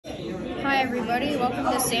Hi everybody, welcome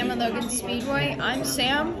to Sam and Logan Speedway. I'm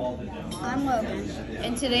Sam. I'm Logan.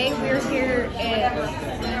 And today we're here at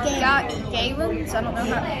Gallions. I don't know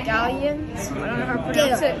how to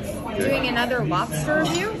pronounce it. Doing another lobster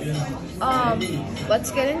review. Let's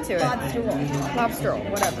get into it. Lobster roll,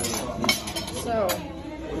 whatever. So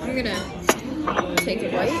I'm gonna take a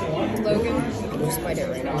bite. Logan, just bite it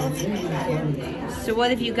right now. So what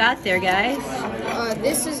have you got there, guys?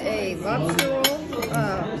 This is a lobster roll.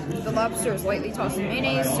 The lobster is lightly tossed in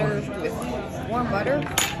mayonnaise, served with warm butter.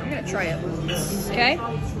 I'm gonna try it. Okay.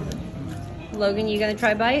 Logan, you gonna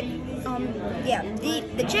try bite? Yeah,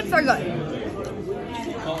 the chips are good.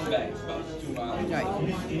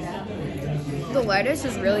 The lettuce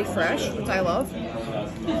is really fresh, which I love.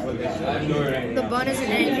 The bun isn't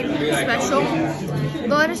anything special.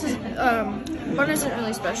 The lettuce is bun isn't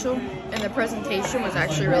really special, and the presentation was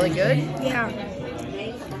actually really good. Yeah.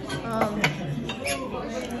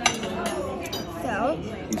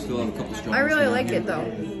 I really like it though.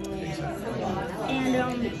 And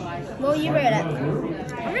what will you rate it?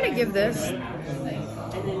 I'm gonna give this 3.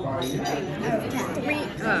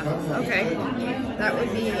 Okay, that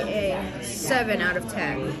would be a 7 out of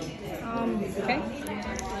 10. Okay.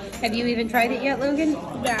 Have you even tried it yet, Logan?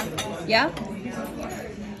 Yeah. Yeah?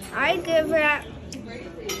 I give it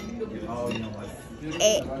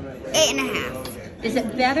 8.5. Is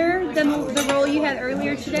it better than the roll you had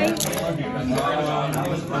earlier today?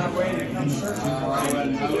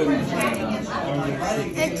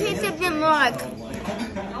 It tastes a bit more like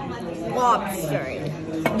lobster.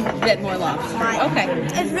 A bit more lobster. Okay.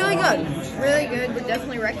 It's really good. Really good. Would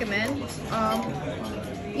definitely recommend.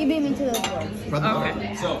 You beat me to the floor.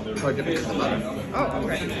 Okay. Oh,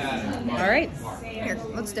 okay. All right. Here,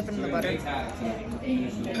 let's dip it in the butter.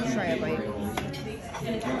 Try a bite.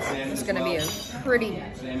 It's gonna be a pretty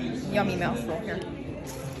yummy mouthful here.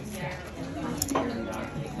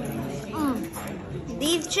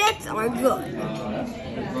 These chips are good.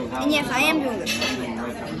 And yes, I am doing good.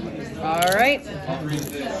 All right.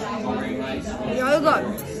 Really good.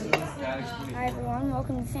 Hi everyone,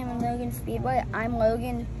 welcome to Sam and Logan Speedway. I'm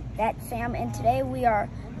Logan, that's Sam, and today we are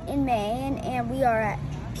in Maine, and we are at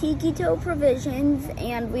Peekito Provisions,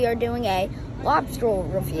 and we are doing a lobster roll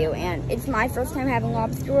review, and it's my first time having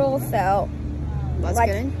lobster roll, so Let's get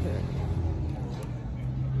into it.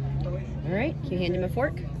 All right. Can you hand him a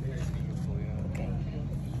fork? Okay.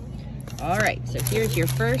 All right. So here's your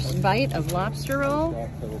first bite of lobster roll.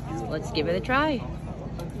 Let's give it a try.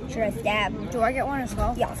 Should I stab? Do I get one as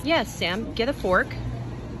well? Yes. Yes, Sam. Get a fork.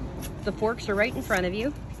 The forks are right in front of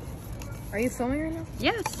you. Are you filming right now?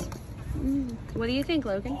 Yes. What do you think,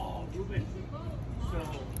 Logan?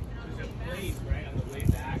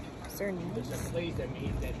 Is there any? There's a place that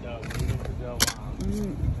means that we went to the,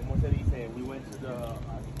 what did he say? We went to the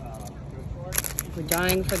We're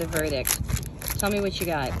dying for the verdict. Tell me what you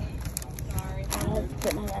got.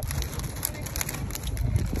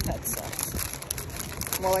 That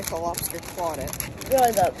sucks. More like a lobster clawed it.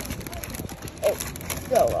 Really good. It's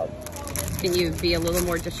so good. Can you be a little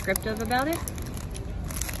more descriptive about it?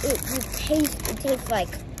 It tastes like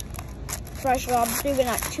fresh lobster, but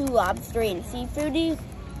not too lobstery and seafoody.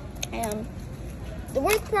 And the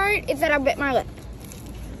worst part is that I bit my lip.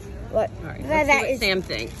 But All right. that Let's see what is Sam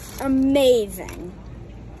thinks. amazing.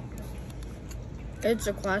 It's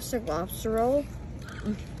a classic lobster roll.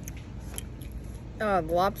 The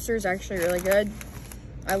lobster is actually really good.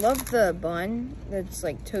 I love the bun. It's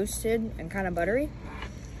like toasted and kind of buttery.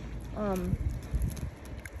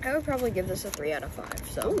 I would probably give this a 3 out of 5.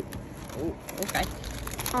 So, Ooh, okay.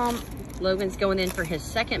 Logan's going in for his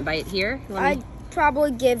second bite here. I'd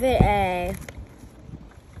probably give it a,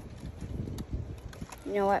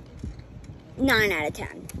 you know what, 9 out of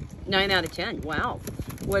 10. 9 out of 10. Wow.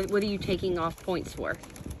 What are you taking off points for?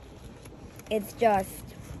 It's just,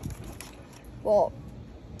 well,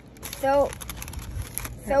 so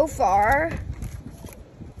far,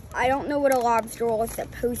 I don't know what a lobster roll is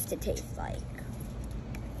supposed to taste like.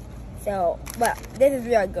 So, but this is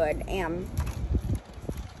really good. And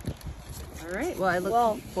all right. Well, I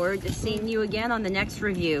look forward to seeing you again on the next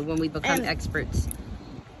review when we become experts.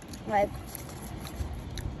 Like,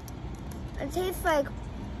 it tastes like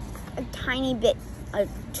a tiny bit like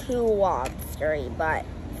too lobstery, but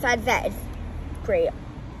besides that, it's great.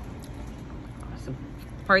 Awesome.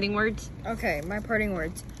 Parting words? okay, my parting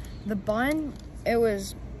words. The bun, it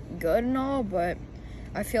was good and all, but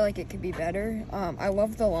I feel like it could be better. I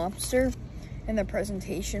love the lobster, and the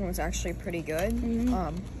presentation was actually pretty good.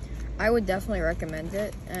 I would definitely recommend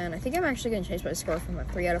it, and I think I'm actually going to change my score from a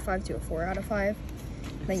 3 out of 5 to a 4 out of 5.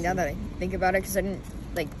 I think now that I think about it, because I didn't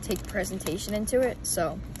like take presentation into it,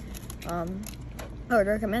 so I would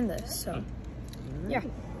recommend this. So, yeah.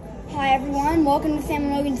 Hi everyone, welcome to Sam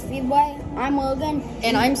and Logan Speedway. I'm Logan.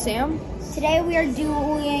 And I'm Sam. Today we are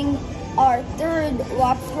doing our third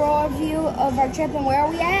lobster roll review of our trip, and where are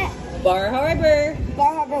we at? Bar Harbor.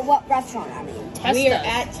 Bar Harbor, what restaurant I mean? We are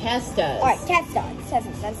at Testa's. Alright,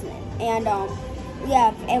 Testa's, that's the name. And we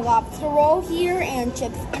have a lobster roll here and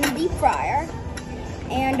chips in the deep fryer.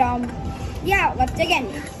 And yeah, let's dig in.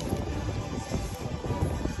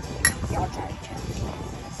 Y'all try it.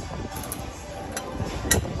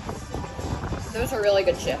 Those are really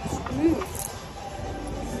good chips.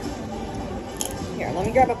 Here, let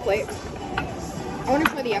me grab a plate. I want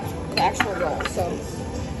to try the actual roll. So,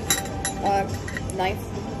 knife.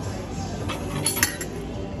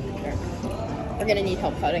 Here. We're gonna need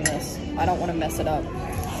help cutting this. I don't want to mess it up.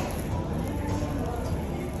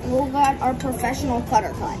 We'll got our professional cutter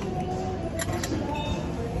cut.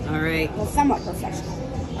 All right. Well, somewhat professional.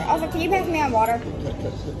 Alright, also, can you pass me on water?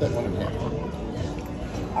 Put that one in there.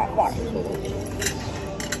 Alright, water.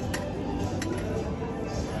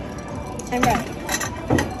 I'm ready.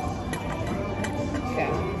 Okay.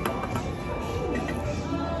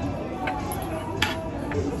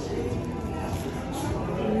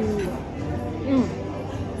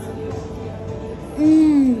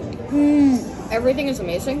 Everything is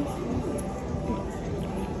amazing.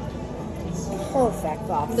 Perfect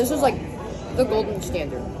lobster. This is like the golden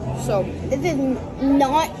standard. So This is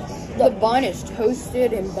not the bun is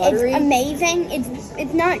toasted and buttery. It's amazing.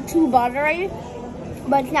 It's not too buttery,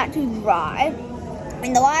 but it's not too dry.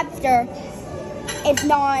 And the lobster, it's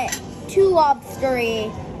not too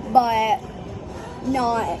lobstery, but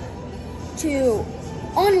not too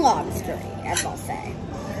unlobstery, as I'll say.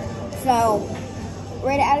 So,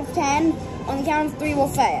 rate it out of 10. On the count of 3, we'll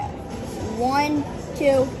say it. 1,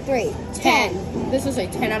 2, 3. 10. This is a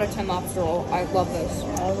 10 out of 10 lobster roll. I love this.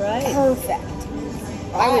 All right. Perfect.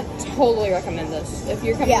 I would totally recommend this. If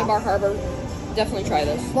you're coming Yeah. to Bar Harbor, definitely try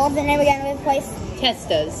this. What's the name again of this place?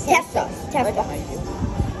 Testa's. Testa's. Right Testa's. behind you.